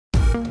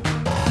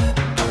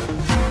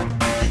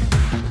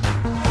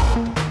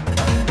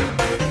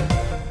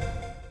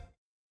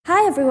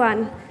Hi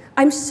everyone.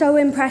 I'm so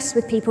impressed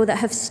with people that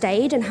have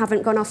stayed and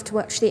haven't gone off to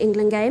watch the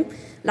England game.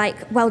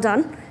 Like, well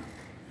done.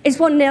 It's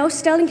 1-0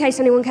 still, in case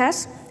anyone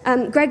cares.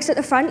 Greg's at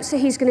the front, so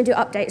he's going to do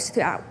updates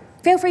throughout.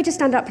 Feel free to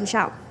stand up and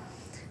shout.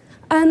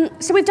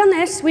 So we've done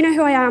this, we know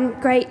who I am,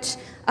 great.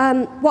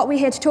 What are we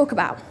here to talk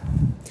about?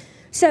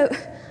 So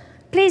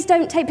please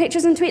don't take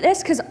pictures and tweet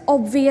this, because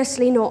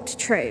obviously not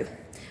true.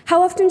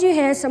 How often do you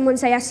hear someone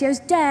say SEO's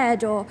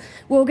dead, or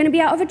we're all going to be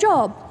out of a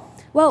job?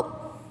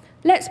 Well,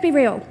 let's be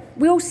real.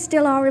 We all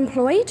still are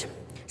employed.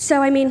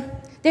 So, I mean,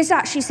 this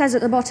actually says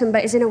at the bottom,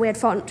 but is in a weird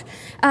font.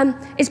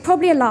 It's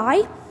probably a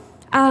lie.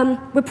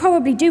 We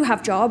probably do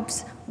have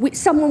jobs.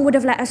 Someone would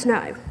have let us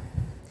know.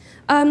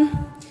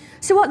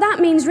 So what that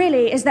means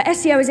really is that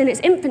SEO is in its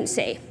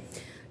infancy.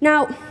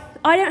 Now,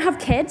 I don't have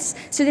kids,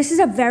 so this is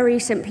a very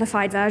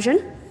simplified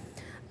version.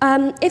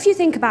 If you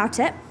think about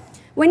it,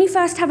 when you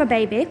first have a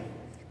baby,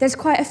 there's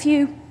quite a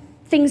few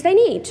things they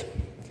need.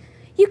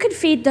 You could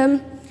feed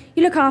them,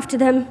 you look after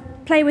them,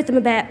 play with them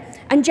a bit,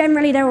 and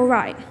generally they're all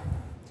right.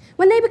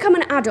 When they become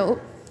an adult,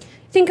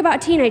 think about a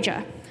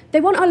teenager.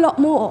 They want a lot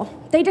more.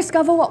 They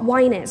discover what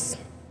wine is.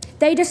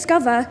 They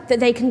discover that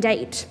they can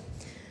date.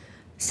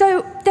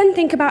 So then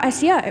think about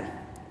SEO.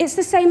 It's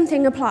the same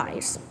thing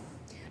applies.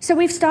 So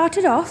we've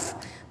started off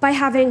by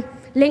having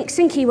links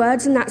and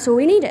keywords, and that's all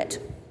we needed.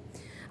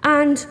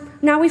 And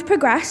now we've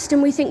progressed,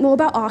 and we think more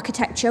about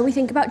architecture, we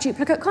think about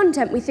duplicate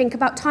content, we think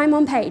about time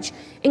on page,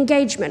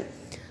 engagement.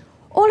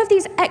 All of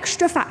these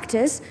extra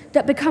factors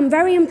that become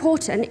very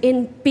important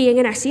in being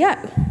an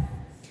SEO.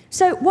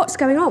 So what's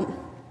going on?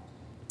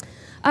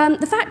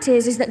 The fact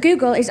is that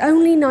Google is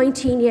only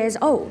 19 years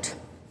old.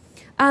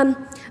 And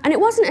it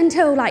wasn't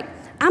until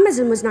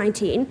Amazon was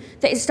 19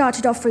 that it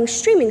started offering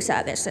streaming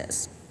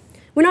services.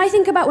 When I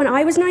think about when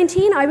I was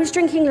 19, I was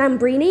drinking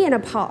Lambrini in a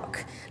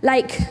park.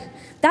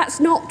 That's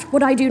not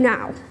what I do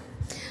now,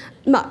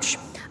 much.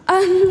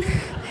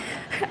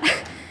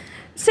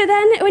 So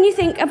then when you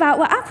think about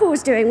what Apple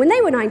was doing when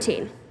they were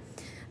 19,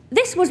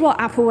 this was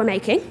what Apple were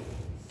making,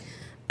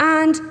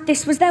 and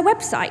this was their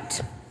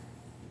website.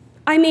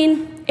 I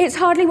mean, it's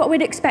hardly what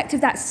we'd expect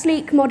of that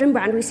sleek, modern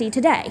brand we see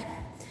today.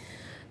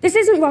 This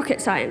isn't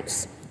rocket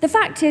science. The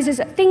fact is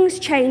that things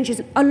change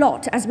a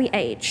lot as we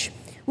age.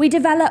 We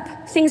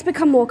develop, things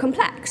become more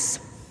complex.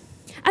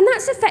 And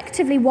that's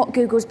effectively what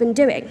Google's been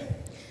doing.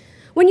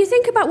 When you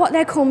think about what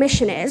their core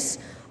mission is,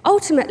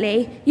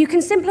 ultimately, you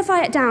can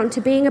simplify it down to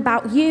being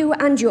about you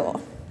and your.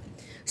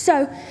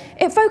 So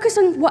it focuses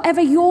on whatever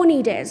your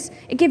need is.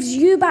 It gives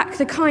you back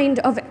the kind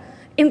of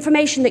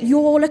information that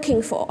you're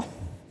looking for.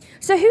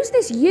 So who's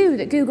this you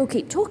that Google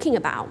keep talking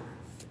about?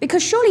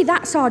 Because surely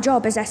that's our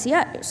job as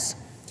SEOs.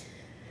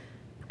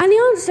 And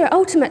the answer,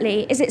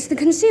 ultimately, is it's the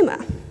consumer.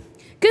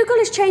 Google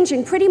is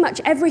changing pretty much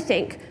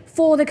everything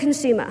for the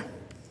consumer.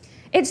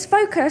 It's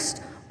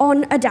focused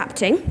on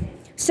adapting.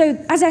 So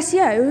as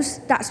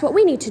SEOs, that's what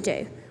we need to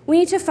do. We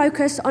need to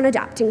focus on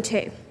adapting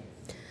too.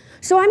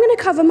 So I'm going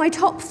to cover my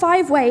top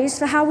 5 ways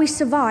for how we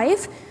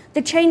survive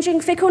the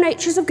changing fickle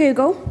natures of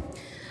Google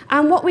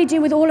and what we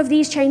do with all of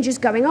these changes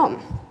going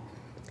on.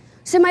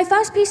 So my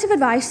first piece of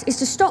advice is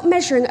to stop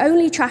measuring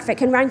only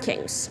traffic and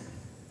rankings.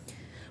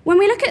 When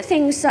we look at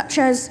things such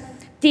as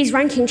these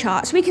ranking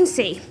charts, we can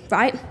see,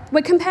 right?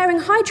 We're comparing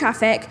high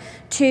traffic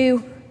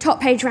to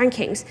top page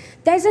rankings.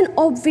 There's an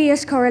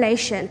obvious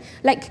correlation.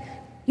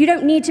 You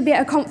don't need to be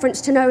at a conference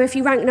to know if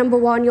you rank number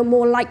 1, you're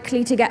more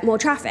likely to get more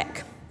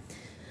traffic.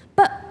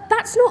 But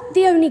that's not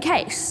the only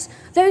case.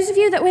 Those of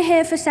you that were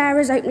here for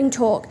Sarah's opening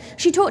talk,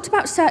 she talked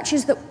about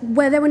searches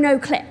where there were no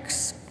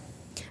clicks.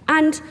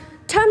 And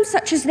terms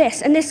such as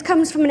this, and this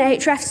comes from an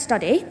Ahrefs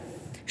study,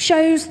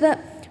 shows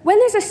that when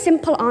there's a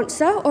simple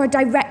answer or a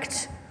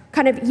direct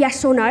kind of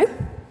yes or no,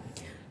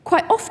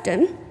 quite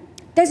often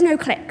there's no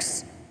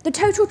clicks. The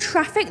total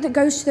traffic that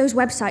goes to those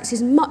websites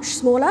is much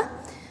smaller.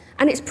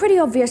 And it's pretty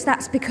obvious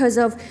that's because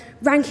of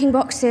ranking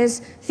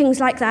boxes,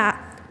 things like that,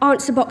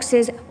 answer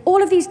boxes,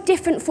 all of these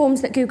different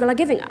forms that Google are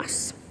giving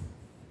us.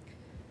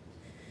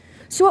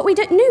 So what we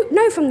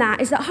know from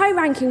that is that high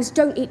rankings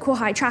don't equal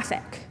high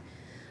traffic.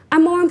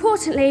 And more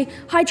importantly,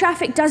 high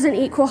traffic doesn't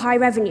equal high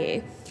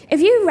revenue.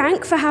 If you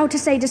rank for how to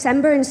say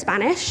December in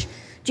Spanish,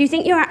 do you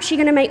think you're actually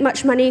going to make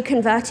much money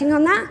converting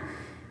on that?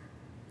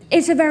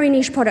 It's a very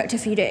niche product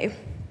if you do.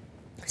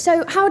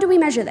 So how do we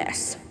measure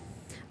this?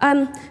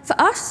 For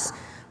us,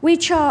 we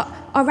chart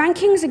our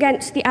rankings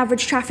against the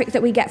average traffic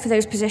that we get for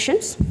those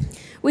positions.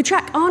 We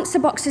track answer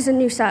boxes and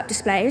new SERP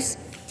displays.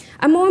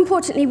 And more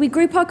importantly, we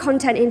group our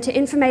content into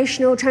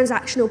informational,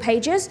 transactional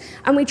pages,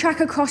 and we track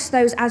across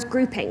those as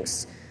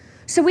groupings.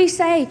 So we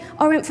say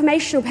our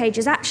informational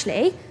pages,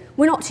 actually,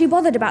 we're not too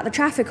bothered about the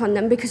traffic on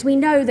them because we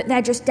know that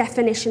they're just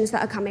definitions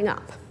that are coming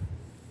up.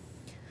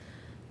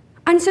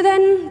 And so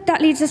then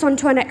that leads us on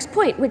to our next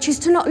point, which is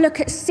to not look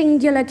at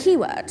singular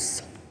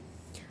keywords.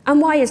 And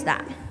why is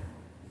that?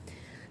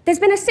 There's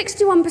been a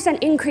 61%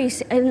 increase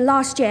in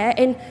last year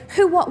in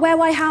who, what, where,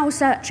 why, how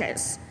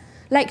searches,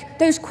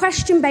 those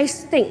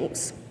question-based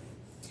things.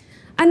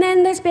 And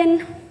then there's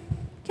been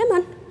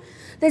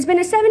There's been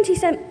a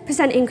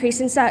 70% increase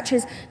in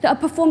searches that are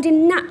performed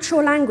in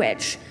natural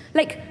language,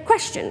 like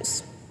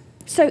questions.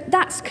 So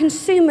that's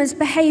consumers'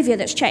 behavior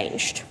that's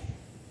changed.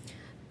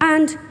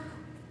 And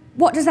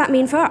what does that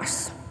mean for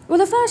us? Well,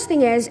 the first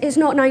thing is, it's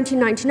not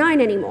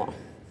 1999 anymore.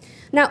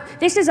 Now,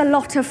 this is a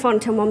lot of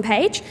font on one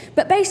page,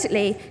 but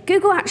basically,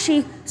 Google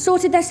actually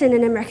sorted their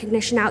synonym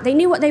recognition out. They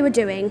knew what they were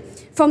doing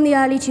from the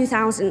early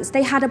 2000s.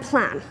 They had a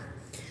plan.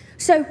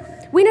 So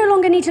we no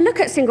longer need to look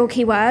at single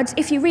keywords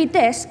if you read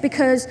this,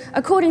 because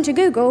according to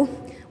Google,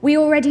 we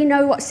already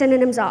know what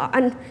synonyms are.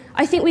 And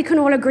I think we can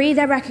all agree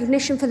their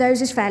recognition for those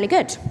is fairly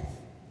good.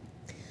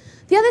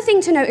 The other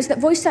thing to note is that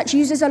voice search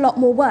uses a lot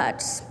more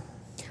words.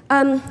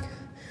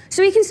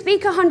 So we can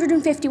speak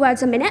 150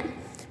 words a minute,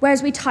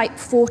 whereas we type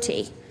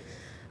 40.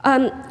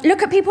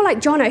 Look at people like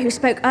Jono, who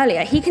spoke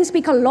earlier. He can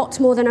speak a lot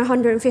more than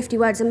 150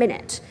 words a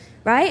minute,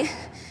 right?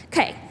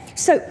 Okay,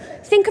 so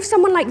think of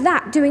someone like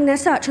that doing their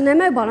search on their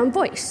mobile on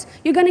voice.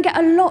 You're going to get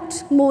a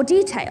lot more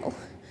detail.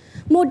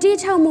 More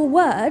detail, more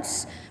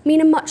words mean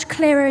a much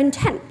clearer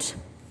intent.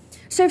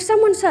 So if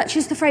someone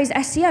searches the phrase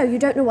SEO, you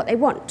don't know what they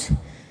want.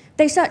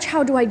 They search,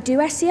 how do I do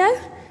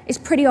SEO? It's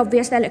pretty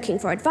obvious they're looking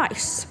for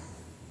advice.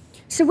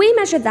 So we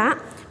measure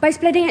that by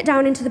splitting it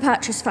down into the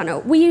purchase funnel.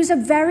 We use a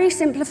very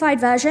simplified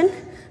version,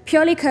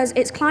 purely because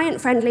it's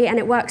client-friendly and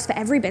it works for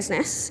every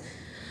business.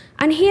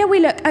 And here we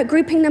look at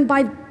grouping them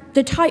by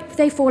the type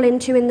they fall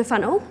into in the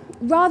funnel,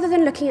 rather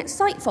than looking at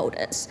site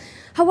folders.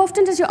 How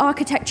often does your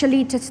architecture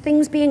lead to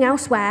things being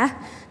elsewhere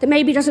that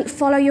maybe doesn't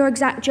follow your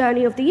exact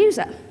journey of the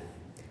user?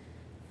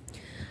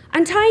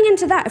 And tying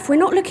into that, if we're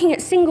not looking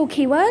at single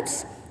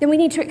keywords, then we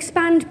need to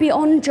expand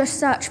beyond just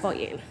search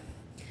volume.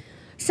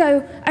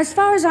 So as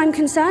far as I'm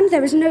concerned,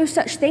 there is no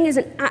such thing as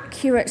an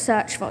accurate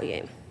search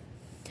volume.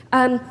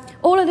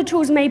 All of the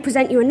tools may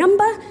present you a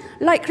number.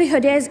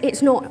 Likelihood is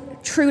it's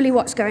not truly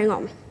what's going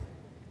on.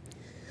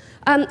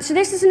 So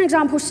this is an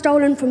example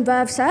stolen from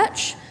Verve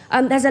Search.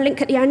 There's a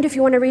link at the end if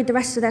you want to read the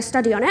rest of their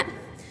study on it.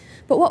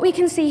 But what we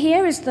can see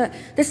here is that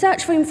the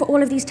search volume for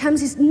all of these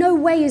terms is no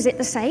way is it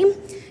the same,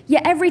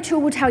 yet every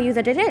tool will tell you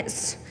that it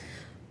is.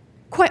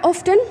 Quite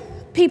often,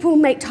 people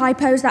make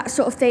typos, that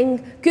sort of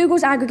thing.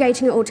 Google's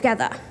aggregating it all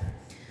together.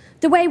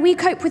 The way we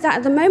cope with that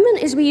at the moment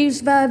is we use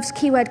Verve's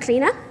keyword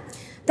cleaner.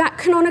 That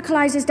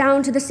canonicalizes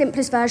down to the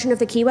simplest version of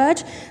the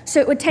keyword.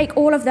 So it would take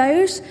all of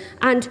those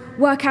and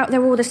work out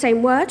they're all the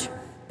same word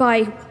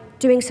by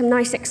doing some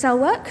nice Excel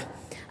work.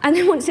 And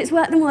then once it's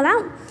worked them all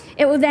out,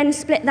 it will then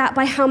split that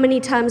by how many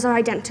terms are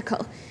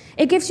identical.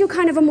 It gives you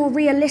kind of a more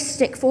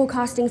realistic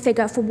forecasting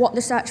figure for what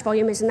the search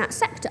volume is in that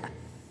sector.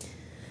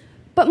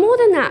 But more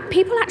than that,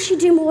 people actually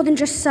do more than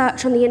just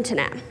search on the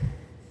internet.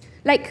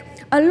 Like,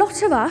 a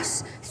lot of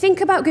us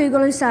think about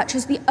Google and search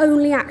as the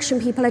only action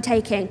people are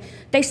taking.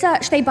 They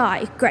search, they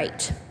buy,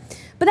 great.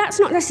 But that's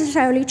not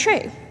necessarily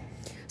true.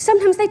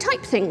 Sometimes they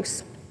type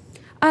things.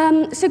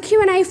 So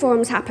Q&A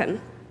forums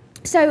happen.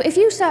 So if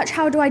you search,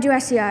 how do I do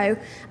SEO,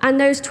 and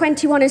those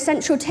 21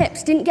 essential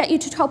tips didn't get you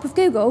to top of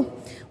Google,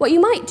 what you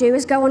might do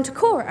is go onto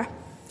Quora.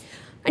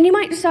 And you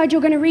might decide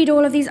you're going to read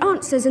all of these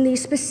answers and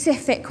these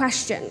specific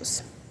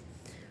questions.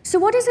 So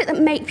what is it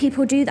that makes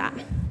people do that?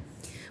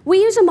 We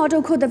use a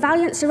model called the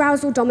Variance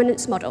Arousal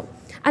Dominance model.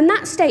 And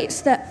that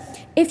states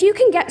that if you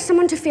can get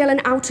someone to feel an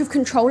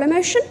out-of-control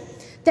emotion,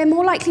 they're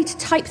more likely to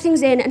type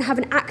things in and have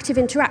an active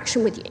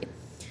interaction with you.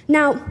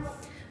 Now,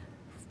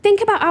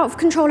 think about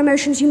out-of-control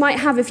emotions you might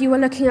have if you were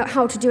looking at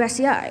how to do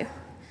SEO.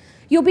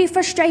 You'll be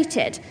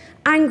frustrated,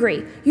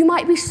 angry. You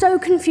might be so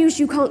confused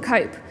you can't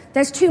cope.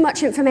 There's too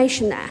much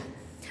information there.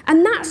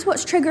 And that's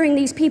what's triggering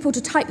these people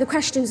to type the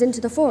questions into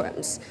the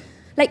forums.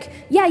 Like,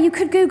 yeah, you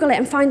could Google it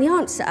and find the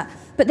answer,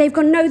 but they've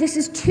gone, no, this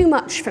is too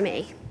much for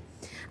me.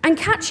 And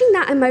catching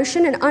that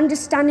emotion and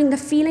understanding the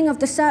feeling of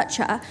the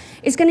searcher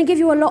is going to give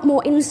you a lot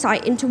more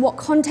insight into what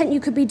content you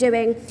could be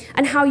doing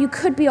and how you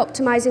could be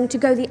optimizing to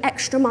go the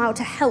extra mile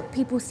to help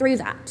people through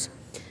that.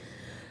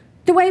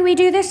 The way we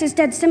do this is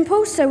dead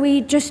simple, so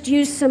we just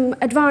use some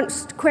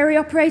advanced query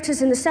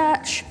operators in the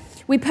search.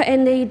 We put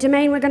in the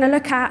domain we're going to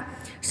look at,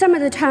 some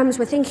of the terms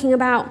we're thinking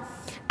about,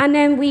 and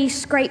then we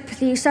scrape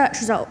the search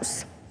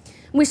results.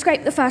 We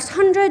scrape the first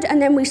 100, and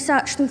then we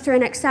search them through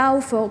in Excel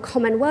for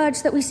common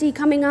words that we see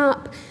coming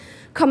up,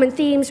 common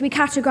themes, we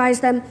categorize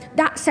them.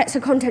 That sets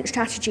a content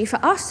strategy for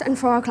us and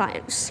for our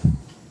clients.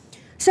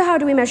 So how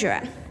do we measure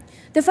it?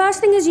 The first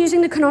thing is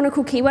using the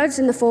canonical keywords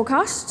in the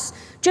forecasts,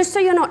 just so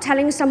you're not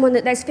telling someone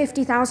that there's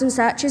 50,000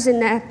 searches in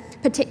their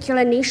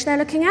particular niche they're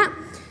looking at,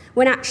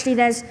 when actually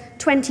there's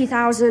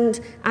 20,000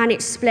 and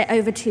it's split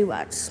over 2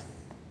 words.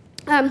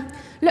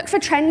 Look for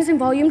trends in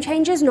volume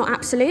changes, not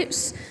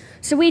absolutes.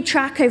 So we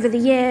track over the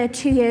year,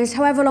 2 years,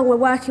 however long we're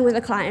working with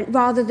a client,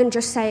 rather than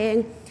just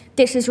saying,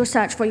 this is your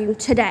search volume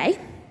today.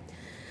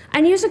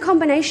 And use a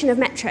combination of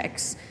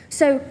metrics.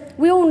 So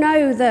we all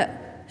know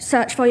that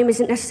search volume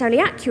isn't necessarily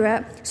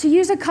accurate, so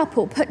use a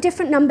couple, put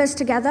different numbers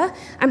together,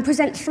 and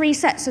present 3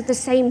 sets of the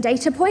same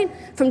data point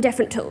from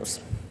different tools.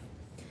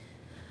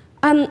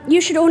 You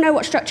should all know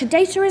what structured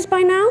data is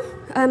by now,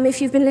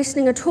 if you've been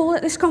listening at all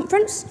at this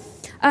conference.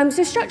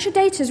 So structured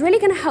data is really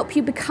going to help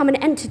you become an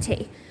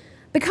entity.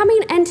 Becoming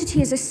an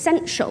entity is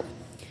essential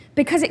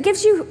because it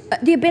gives you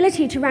the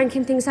ability to rank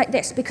in things like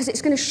this, because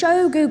it's going to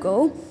show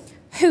Google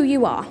who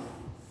you are.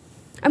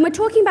 And we're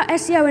talking about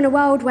SEO in a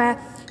world where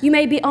you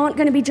maybe aren't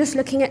going to be just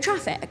looking at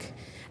traffic.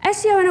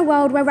 SEO in a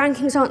world where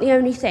rankings aren't the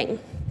only thing.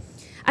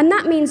 And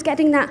that means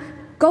getting that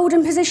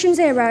golden position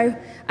 0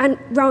 and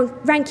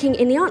ranking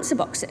in the answer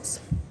boxes.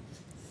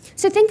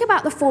 So think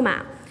about the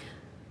format.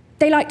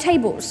 They like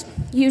tables,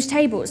 use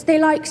tables. They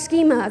like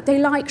schema, they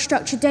like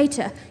structured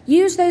data.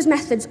 Use those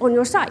methods on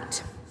your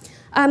site.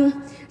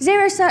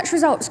 Zero search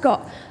results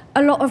got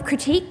a lot of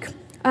critique.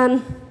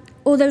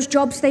 All those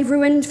jobs they've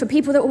ruined for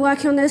people that were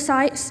working on those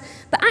sites.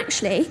 But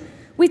actually,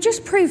 we've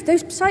just proved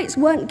those sites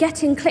weren't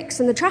getting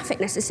clicks and the traffic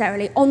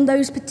necessarily on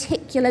those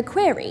particular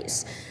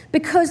queries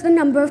because the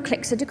number of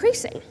clicks are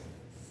decreasing.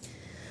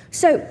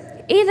 So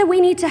either we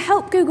need to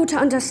help Google to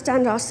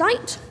understand our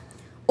site,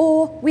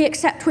 or we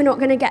accept we're not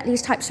going to get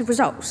these types of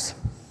results.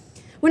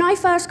 When I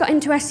first got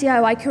into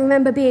SEO, I can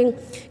remember being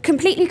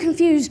completely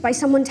confused by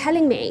someone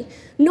telling me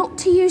not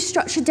to use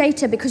structured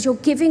data because you're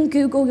giving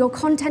Google your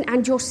content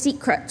and your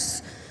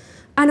secrets.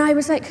 And I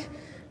was like,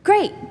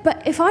 great,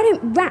 but if I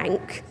don't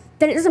rank,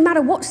 then it doesn't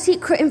matter what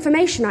secret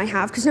information I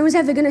have because no one's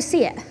ever going to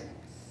see it.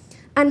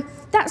 And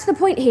that's the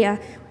point here.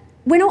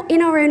 We're not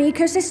in our own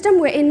ecosystem,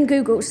 we're in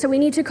Google, so we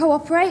need to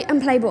cooperate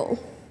and play ball.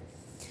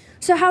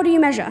 So how do you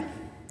measure?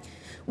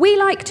 We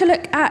like to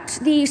look at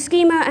the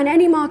schema and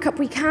any markup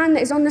we can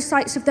that is on the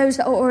sites of those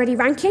that are already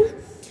ranking.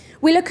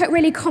 We look at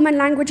really common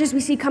languages we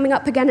see coming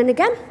up again and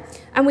again,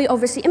 and we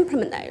obviously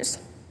implement those.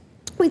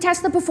 We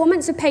test the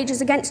performance of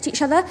pages against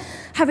each other,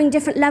 having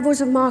different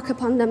levels of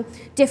markup on them,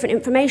 different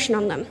information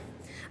on them.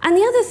 And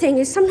the other thing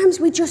is sometimes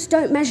we just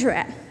don't measure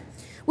it.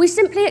 We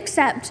simply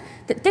accept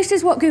that this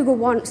is what Google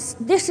wants,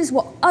 this is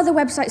what other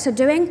websites are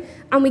doing,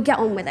 and we get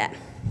on with it.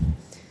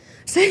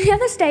 So the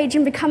other stage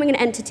in becoming an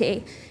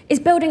entity is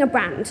building a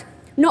brand,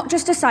 not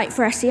just a site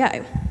for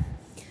SEO.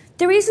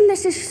 The reason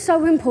this is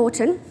so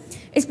important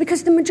is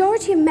because the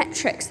majority of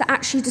metrics that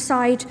actually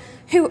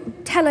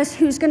tell us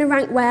who's going to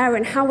rank where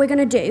and how we're going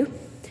to do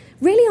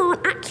really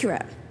aren't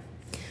accurate.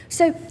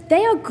 So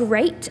they are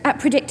great at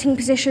predicting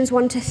positions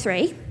 1 to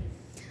 3.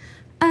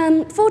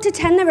 4 to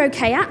 10 they're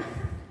okay at,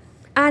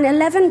 and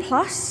 11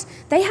 plus,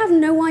 they have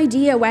no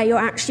idea where you're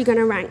actually going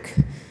to rank.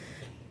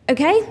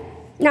 Okay?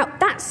 Now,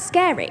 that's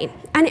scary,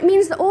 and it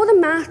means that all the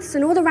maths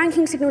and all the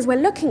ranking signals we're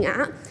looking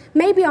at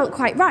maybe aren't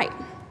quite right.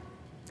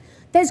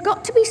 There's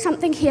got to be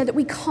something here that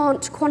we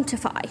can't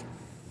quantify.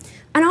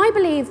 And I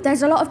believe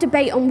there's a lot of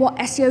debate on what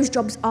SEO's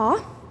jobs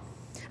are.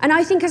 And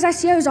I think as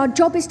SEOs, our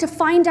job is to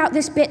find out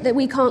this bit that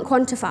we can't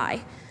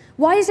quantify.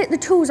 Why is it the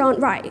tools aren't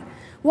right?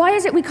 Why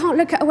is it we can't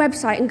look at a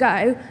website and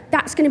go,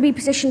 that's going to be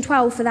position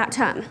 12 for that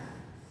term?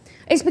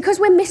 It's because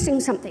we're missing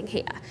something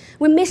here.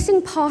 We're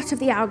missing part of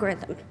the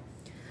algorithm.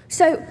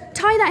 So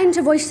tie that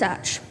into voice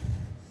search.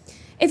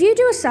 If you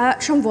do a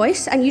search on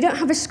voice and you don't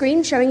have a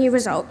screen showing you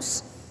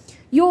results,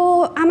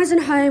 your Amazon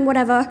Home,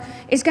 whatever,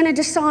 is going to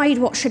decide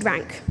what should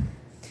rank.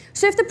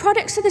 So if the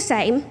products are the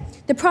same,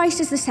 the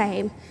price is the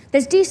same,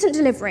 there's decent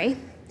delivery,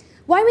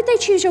 why would they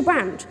choose your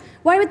brand?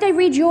 Why would they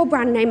read your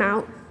brand name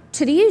out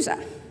to the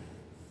user?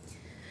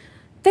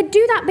 They'd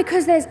do that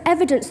because there's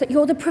evidence that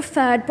you're the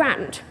preferred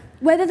brand,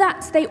 whether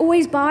that's they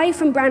always buy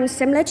from brands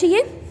similar to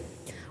you,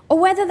 or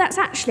whether that's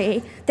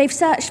actually they've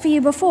searched for you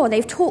before,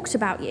 they've talked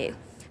about you.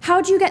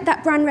 How do you get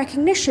that brand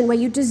recognition where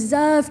you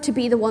deserve to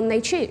be the one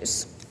they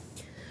choose?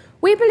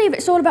 We believe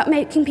it's all about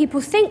making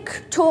people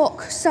think,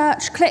 talk,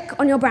 search, click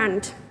on your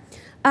brand.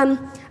 And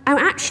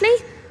actually,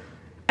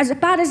 as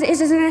bad as it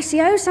is as an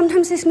SEO,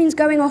 sometimes this means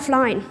going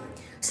offline.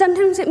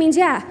 Sometimes it means,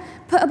 yeah,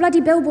 put a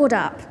bloody billboard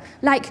up.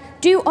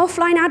 Like, do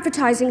offline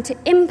advertising to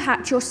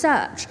impact your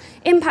search,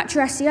 impact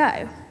your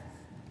SEO.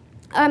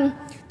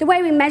 The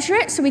way we measure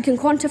it so we can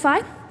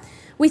quantify,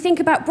 we think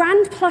about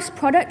brand plus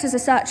product as a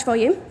search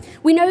volume.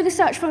 We know the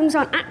search volumes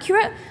aren't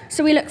accurate,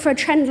 so we look for a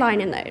trend line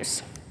in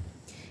those.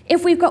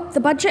 If we've got the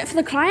budget for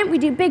the client, we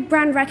do big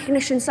brand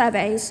recognition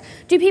surveys.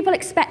 Do people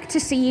expect to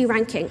see you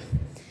ranking?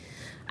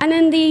 And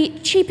then the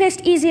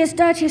cheapest, easiest,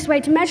 dirtiest way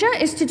to measure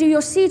is to do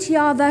your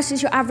CTR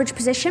versus your average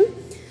position.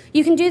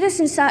 You can do this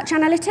in search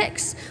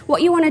analytics.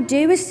 What you want to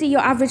do is see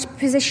your average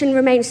position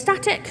remain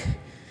static.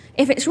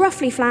 If it's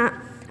roughly flat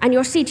and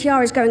your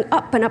CTR is going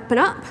up and up and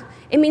up,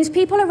 it means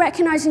people are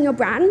recognizing your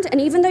brand,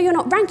 and even though you're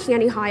not ranking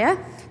any higher,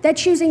 they're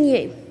choosing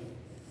you.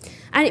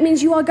 And it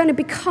means you are going to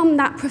become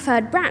that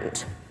preferred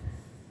brand.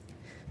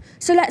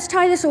 So let's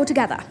tie this all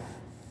together.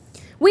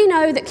 We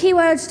know that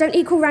keywords don't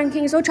equal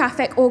rankings or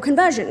traffic or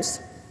conversions.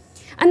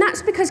 And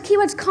that's because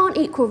keywords can't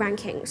equal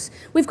rankings.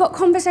 We've got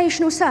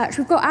conversational search,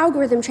 we've got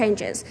algorithm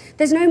changes.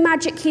 There's no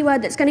magic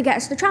keyword that's going to get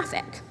us the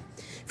traffic.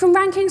 From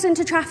rankings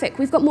into traffic,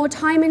 we've got more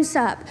time in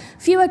SERP,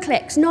 fewer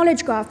clicks,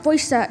 knowledge graph,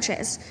 voice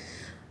searches.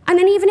 And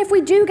then even if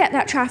we do get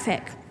that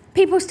traffic,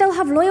 people still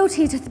have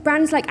loyalty to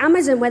brands like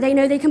Amazon where they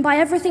know they can buy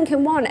everything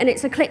in one and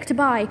it's a click to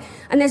buy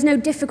and there's no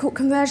difficult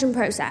conversion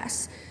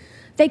process.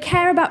 They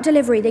care about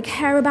delivery, they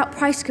care about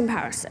price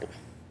comparison.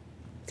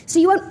 So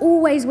you won't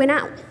always win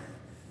out.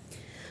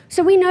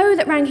 So we know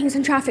that rankings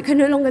and traffic are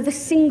no longer the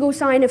single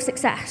sign of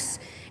success.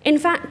 In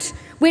fact,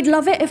 we'd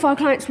love it if our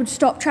clients would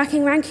stop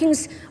tracking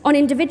rankings on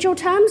individual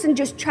terms and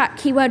just track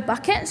keyword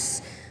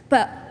buckets,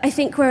 but I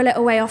think we're a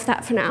little way off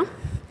that for now.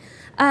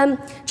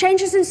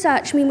 Changes in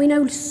search mean we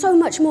know so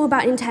much more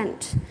about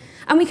intent,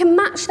 and we can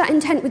match that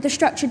intent with the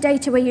structured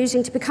data we're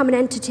using to become an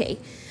entity.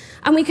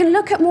 And we can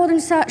look at more than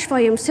search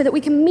volume so that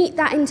we can meet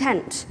that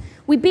intent.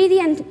 We be the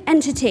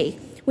entity,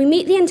 we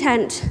meet the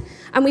intent,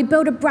 and we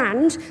build a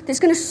brand that's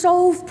going to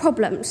solve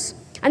problems.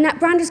 And that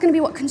brand is going to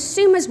be what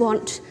consumers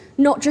want,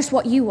 not just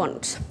what you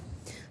want.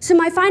 So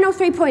my final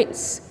 3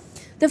 points.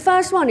 The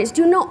first one is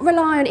do not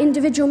rely on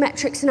individual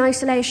metrics in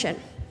isolation.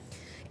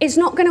 It's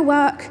not going to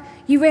work.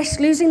 You risk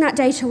losing that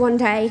data one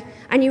day,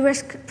 and you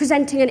risk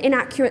presenting an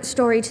inaccurate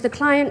story to the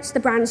clients, the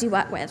brands you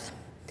work with.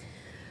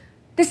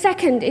 The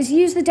second is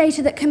use the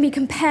data that can be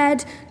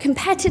compared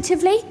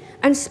competitively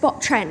and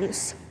spot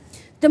trends.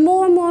 The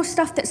more and more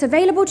stuff that's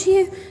available to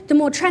you, the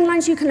more trend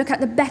lines you can look at,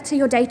 the better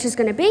your data is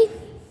going to be.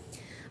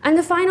 And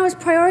the final is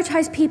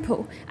prioritize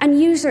people and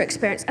user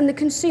experience and the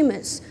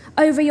consumers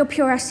over your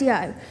pure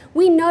SEO.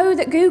 We know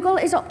that Google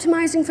is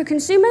optimizing for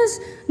consumers,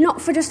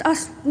 not for just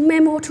us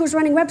mere mortals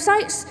running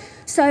websites.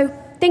 So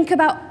think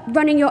about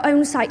running your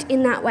own site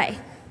in that way.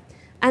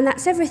 And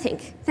that's everything.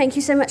 Thank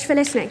you so much for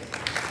listening.